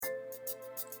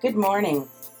Good morning.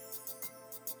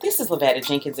 This is Lavetta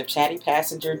Jenkins of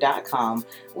ChattyPassenger.com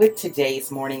with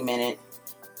today's Morning Minute.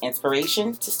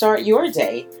 Inspiration to start your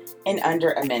day in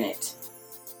under a minute.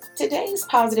 Today's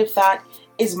positive thought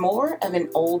is more of an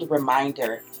old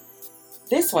reminder.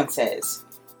 This one says,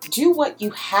 do what you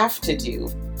have to do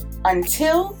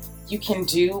until you can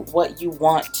do what you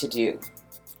want to do.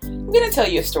 I'm going to tell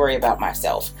you a story about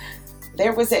myself.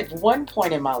 There was at one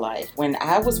point in my life when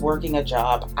I was working a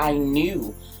job I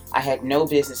knew I had no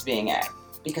business being at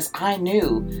because I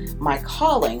knew my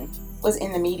calling was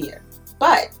in the media.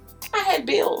 But I had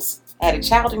bills, I had a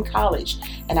child in college,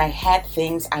 and I had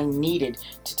things I needed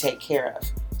to take care of.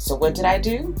 So what did I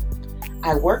do?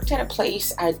 I worked at a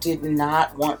place I did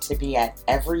not want to be at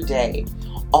every day,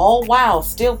 all while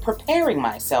still preparing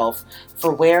myself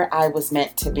for where I was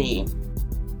meant to be.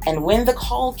 And when the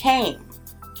call came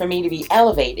for me to be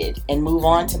elevated and move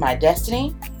on to my destiny,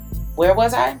 where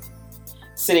was I?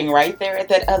 Sitting right there at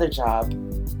that other job,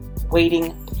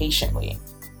 waiting patiently.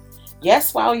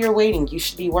 Yes, while you're waiting, you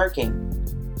should be working,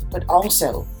 but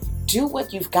also do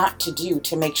what you've got to do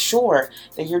to make sure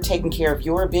that you're taking care of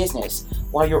your business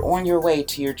while you're on your way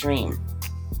to your dream.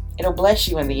 It'll bless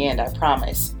you in the end, I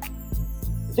promise.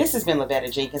 This has been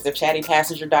Lavetta Jenkins of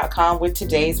ChattyPassenger.com with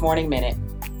today's Morning Minute.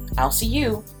 I'll see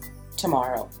you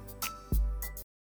tomorrow.